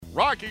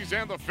Rockies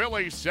and the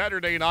Phillies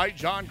Saturday night.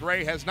 Jon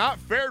Gray has not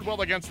fared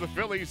well against the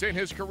Phillies in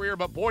his career,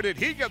 but boy did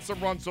he get some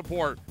run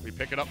support. We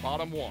pick it up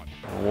bottom one.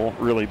 Won't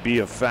really be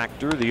a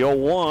factor. The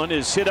 0-1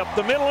 is hit up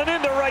the middle and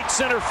into right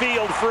center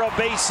field for a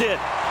base hit.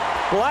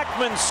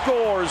 Blackman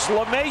scores.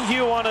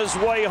 LeMahieu on his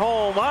way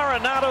home.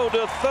 Arenado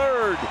to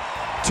third.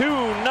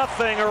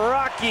 2-0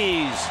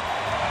 Rockies.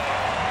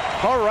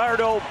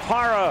 Gerardo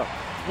Parra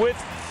with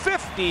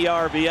 50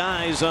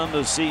 RBIs on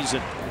the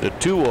season. The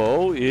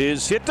 2-0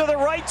 is hit to the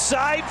right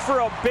side for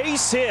a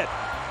base hit.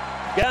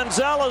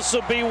 Gonzalez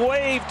will be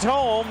waved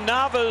home.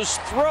 Nava's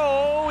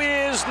throw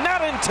is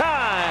not in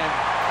time.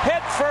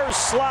 Head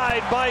first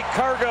slide by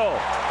Cargo.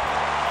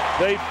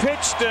 They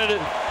pitched to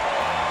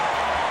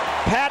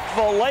Pat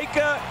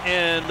Valaika,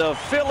 and the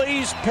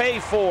Phillies pay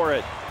for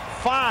it.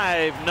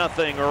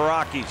 5-0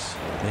 Rockies.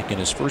 Making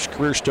his first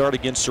career start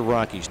against the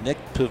Rockies. Nick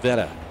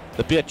Pivetta,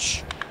 the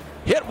pitch.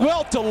 Hit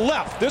well to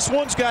left. This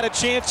one's got a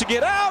chance to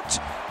get out.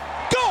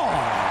 Gone!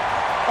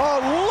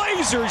 A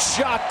laser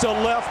shot to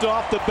left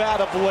off the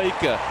bat of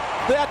Valaika.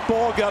 That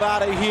ball got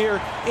out of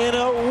here in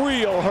a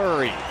real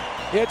hurry.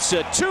 It's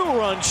a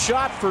 2-run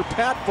shot for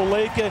Pat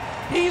Valaika.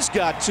 He's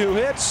got 2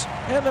 hits,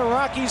 and the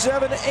Rockies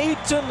have an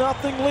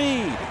 8-0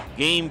 lead.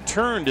 Game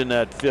turned in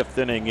that 5th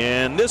inning,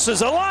 and this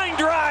is a line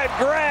drive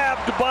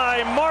grabbed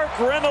by Mark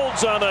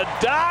Reynolds on a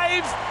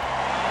dive,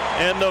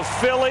 and the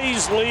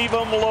Phillies leave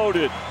him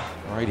loaded.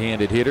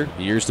 Right-handed hitter.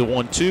 Here's the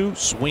 1-2.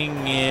 Swing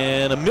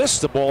and a miss.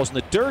 The ball's in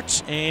the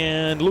dirt,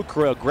 and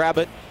Lucra will grab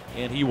it,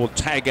 and he will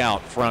tag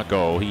out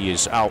Franco. He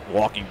is out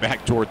walking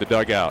back toward the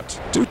dugout.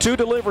 2-2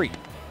 delivery.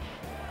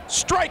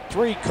 Strike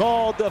 3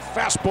 called. The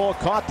fastball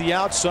caught the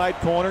outside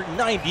corner.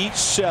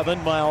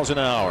 97 miles an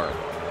hour.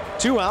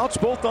 2 outs,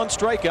 both on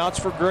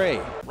strikeouts for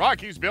Gray.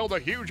 Rockies build a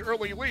huge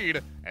early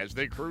lead as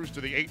they cruise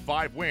to the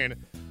 8-5 win.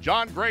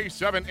 Jon Gray,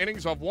 7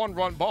 innings of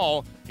 1-run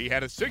ball. He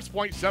had a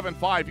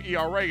 6.75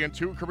 ERA in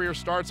 2 career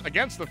starts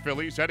against the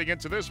Phillies heading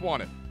into this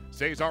one.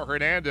 Cesar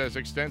Hernandez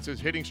extends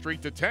his hitting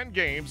streak to 10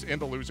 games in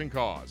the losing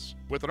cause.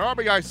 With an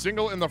RBI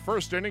single in the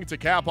first inning to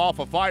cap off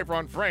a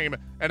 5-run frame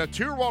and a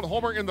 2-run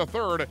homer in the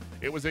third,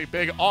 it was a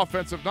big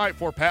offensive night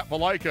for Pat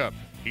Valaika.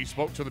 He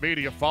spoke to the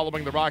media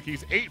following the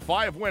Rockies'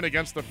 8-5 win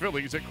against the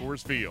Phillies at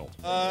Coors Field.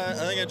 I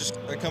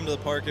think I come to the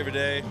park every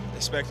day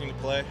expecting to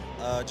play,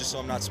 just so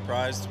I'm not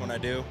surprised when I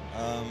do.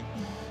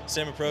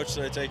 Same approach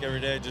that I take every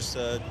day, just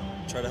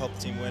try to help the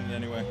team win in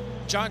any way.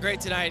 Jon Gray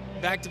tonight,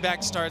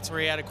 back-to-back starts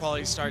where he had a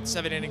quality start,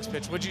 7 innings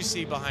pitched. What did you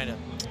see behind him?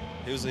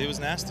 He was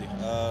nasty,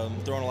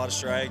 throwing a lot of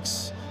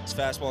strikes. His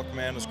fastball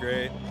command was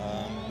great.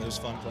 It was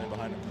fun playing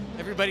behind him.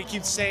 Everybody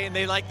keeps saying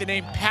they like the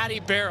name Patty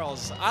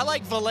Barrels. I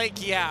like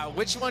Valaika, yeah.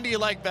 Which one do you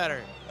like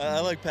better?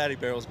 I like Patty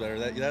Barrels better.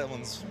 That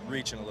one's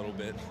reaching a little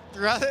bit.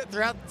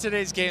 Throughout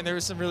today's game, there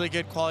were some really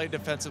good quality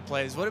defensive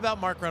plays. What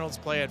about Mark Reynolds'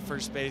 play at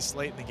first base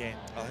late in the game?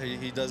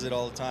 He does it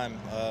all the time.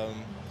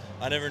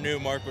 I never knew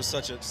Mark was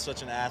such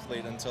an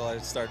athlete until I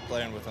started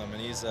playing with him,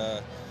 and he's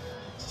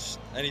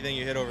anything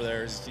you hit over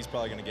there, he's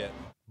probably going to get.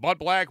 Bud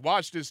Black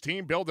watched his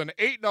team build an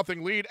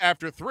 8-0 lead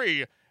after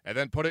 3 and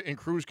then put it in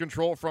cruise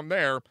control from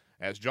there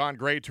as Jon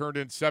Gray turned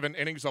in 7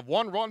 innings of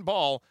 1-run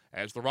ball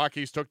as the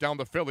Rockies took down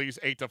the Phillies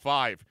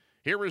 8-5.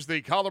 Here is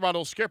the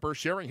Colorado skipper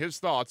sharing his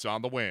thoughts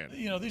on the win.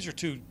 You know, these are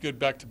 2 good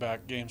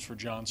back-to-back games for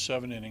Jon,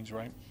 7 innings,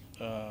 right?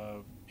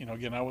 You know,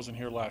 again, I wasn't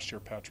here last year,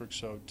 Patrick,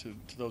 so to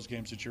those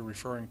games that you're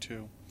referring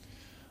to,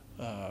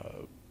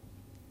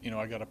 you know,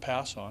 I got a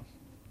pass on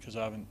because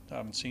I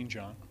haven't seen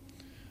Jon.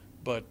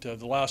 But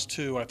the last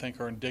 2, I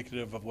think, are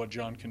indicative of what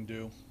Jon can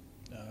do.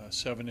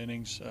 7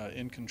 innings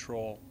in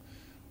control.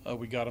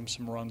 We got him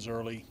some runs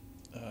early.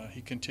 He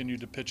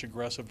continued to pitch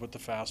aggressive with the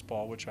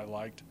fastball, which I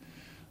liked.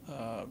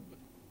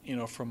 You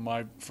know, from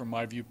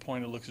my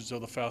viewpoint, it looks as though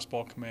the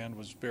fastball command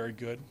was very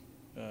good.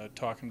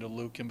 Talking to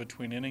Luke in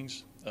between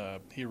innings,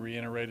 he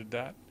reiterated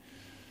that.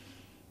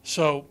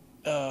 So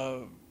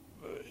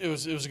it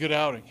was a good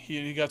outing.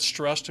 He got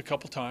stressed a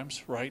couple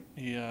times, right?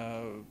 He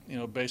you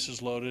know,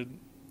 bases loaded.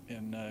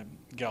 And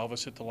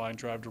Galvis hit the line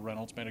drive to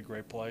Reynolds, made a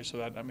great play. So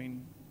that, I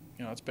mean,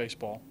 you know, that's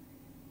baseball.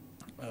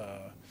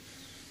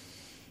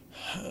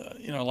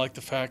 You know, I like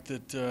the fact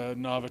that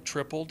Nava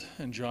tripled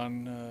and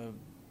Jon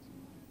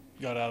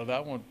got out of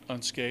that one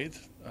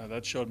unscathed.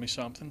 That showed me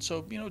something.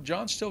 So, you know,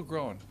 Jon's still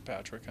growing,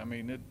 Patrick. I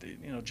mean,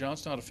 you know,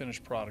 Jon's not a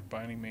finished product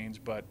by any means,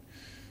 but,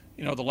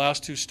 you know, the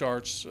last 2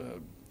 starts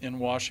in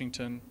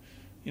Washington,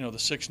 you know, the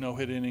 6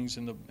 no-hit innings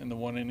in the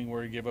 1 inning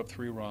where he gave up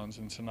 3 runs,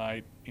 and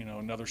tonight, you know,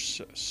 another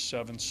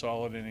 7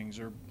 solid innings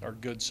are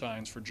good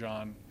signs for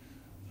Jon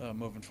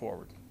moving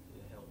forward.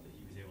 Did it help that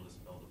he was able to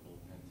spell the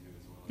bullpen too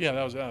as well?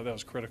 Yeah, that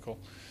was critical.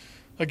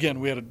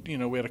 Again, we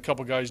had a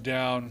couple guys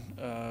down.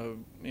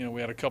 You know, we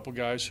had a couple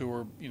guys who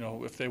were, you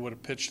know, if they would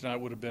have pitched tonight,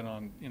 would have been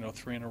on, you know,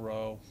 3 in a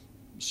row.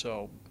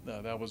 So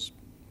that was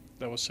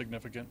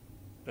significant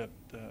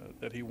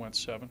that he went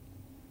 7.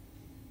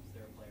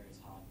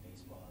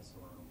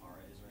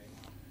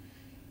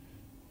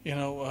 You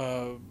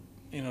know,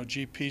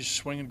 GP's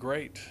swinging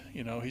great.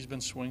 You know, he's been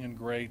swinging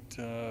great,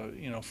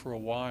 you know, for a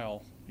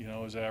while. You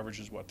know, his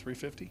average is what,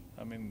 350?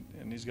 I mean,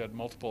 and he's got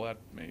multiple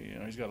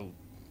he's got a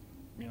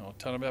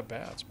ton of at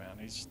bats, man.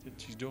 He's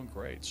doing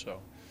great.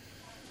 So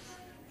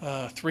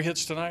 3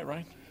 hits tonight,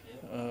 right?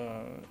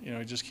 You know,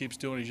 he just keeps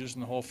doing. He's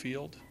using the whole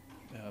field.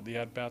 The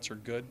at bats are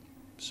good.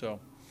 So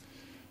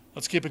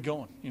let's keep it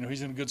going. You know,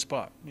 he's in a good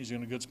spot. He's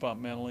in a good spot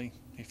mentally.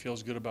 He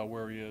feels good about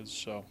where he is.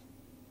 So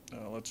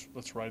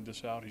let's ride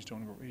this out. He's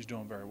doing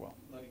very well.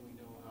 Letting me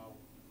know how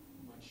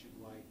much you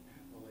like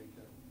Valaika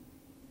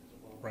as a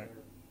ball Right.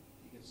 player.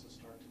 He gets the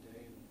start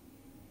today.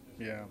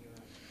 Yeah.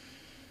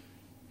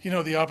 You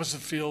know, the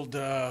opposite field,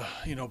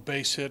 you know,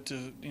 base hit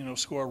to, you know,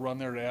 score a run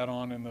there to add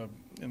on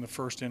in the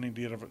first inning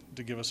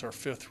to give us our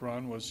 5th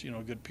run was, you know,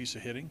 a good piece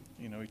of hitting.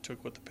 You know, he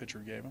took what the pitcher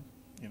gave him.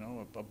 You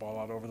know, a ball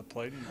out over the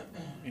plate.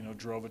 He, you know,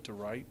 drove it to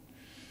right,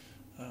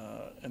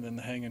 and then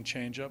the hanging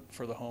changeup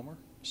for the homer.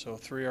 So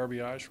 3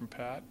 RBIs from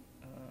Pat.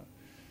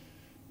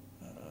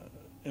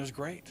 It was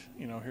great.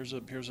 You know, here's a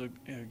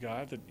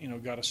guy that, you know,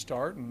 got a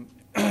start and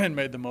and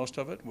made the most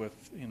of it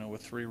with, you know,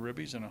 with 3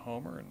 ribbies and a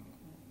homer, and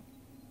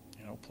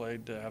you know,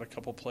 played, had a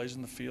couple plays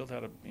in the field,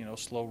 had a, you know,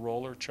 slow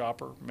roller,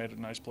 chopper, made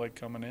a nice play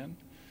coming in.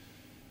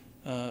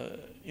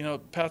 You know,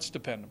 Pat's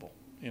dependable.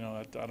 You know,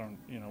 I don't,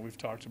 you know, we've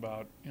talked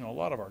about, you know, a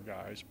lot of our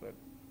guys, but,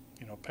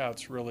 you know,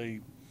 Pat's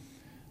really,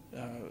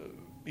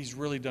 he's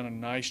really done a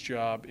nice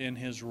job in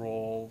his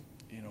role,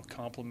 you know,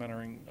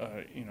 complimenting,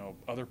 you know,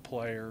 other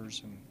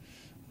players, and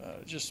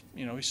just,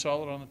 you know, he's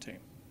solid on the team.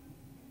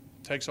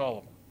 Takes all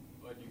of them.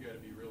 But you got to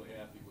be really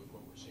happy with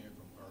what we're seeing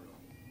from Cargo.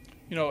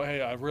 You know,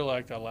 hey, I really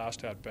like that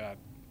last at bat.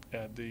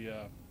 Had the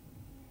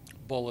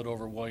bullet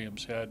over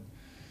Williams. Had,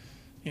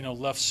 you know,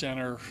 left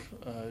center,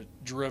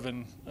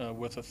 driven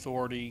with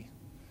authority.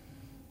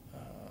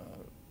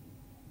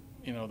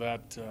 You know,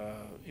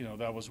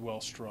 that was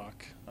well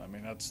struck. I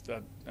mean,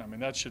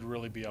 that should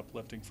really be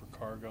uplifting for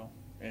Cargo.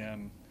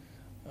 And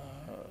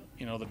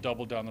you know, the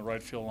double down the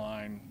right field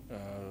line.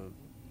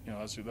 You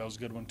know, that was a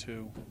good one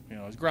too. You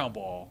know, it's ground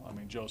ball. I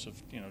mean,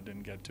 Joseph, you know,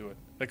 didn't get to it.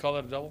 They call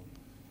that a double?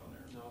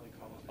 No, they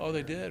call it. Oh,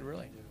 they did,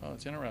 really? Oh,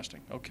 it's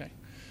interesting. Okay.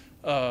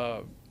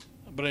 But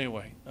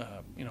anyway,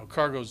 you know,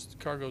 Cargo's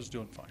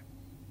doing fine.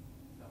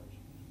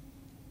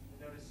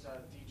 I noticed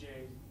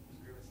DJ was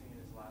grimacing in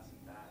his last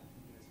at bat.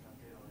 He was an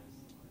update on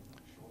his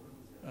shoulder.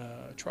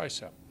 Was it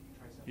Tricep. tricep?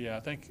 Yeah, I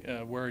think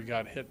where he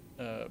got hit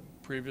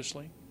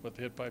previously with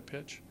the hit by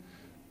pitch,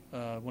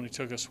 when he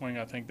took a swing,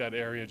 I think that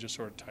area just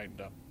sort of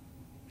tightened up.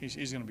 He's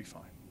going to be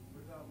fine.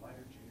 What about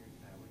Leiter Jr.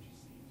 tonight? What did you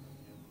see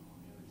from him on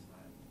the other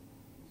side?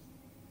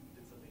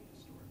 Did something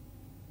historic.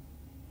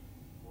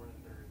 4 1/3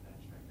 and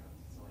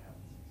strikeouts. It's only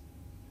happened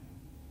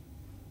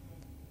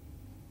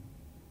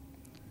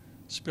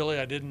 6. Spilly,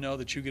 I didn't know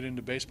that you get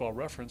into Baseball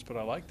Reference, but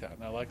I like that,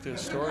 and I like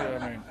this story.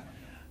 I mean,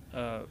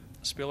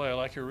 Spilly, I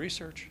like your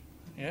research.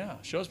 Yeah,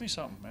 shows me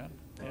something, man.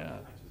 Yeah.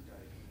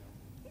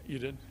 You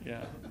did?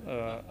 Yeah.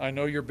 I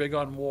know you're big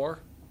on war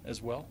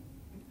as well,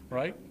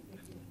 right?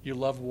 You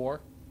love war.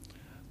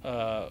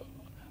 But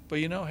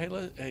you know,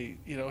 hey,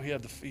 you know,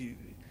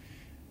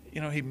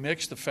 he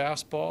mixed the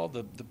fastball,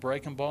 the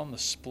breaking ball, and the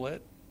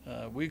split.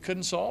 We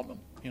couldn't solve them.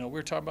 You know, we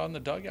were talking about in the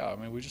dugout.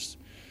 I mean, we just,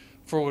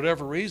 for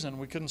whatever reason,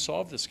 we couldn't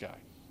solve this guy,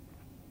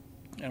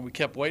 and we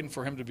kept waiting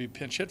for him to be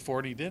pinch hit for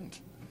it. He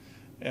didn't,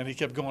 and he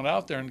kept going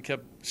out there and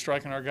kept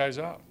striking our guys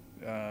out.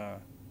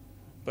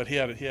 But he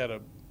had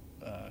a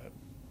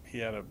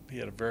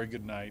very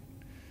good night.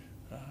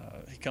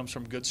 He comes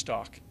from good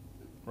stock,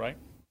 right?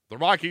 The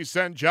Rockies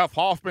send Jeff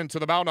Hoffman to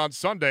the mound on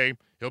Sunday.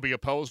 He'll be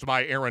opposed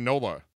by Aaron Nola.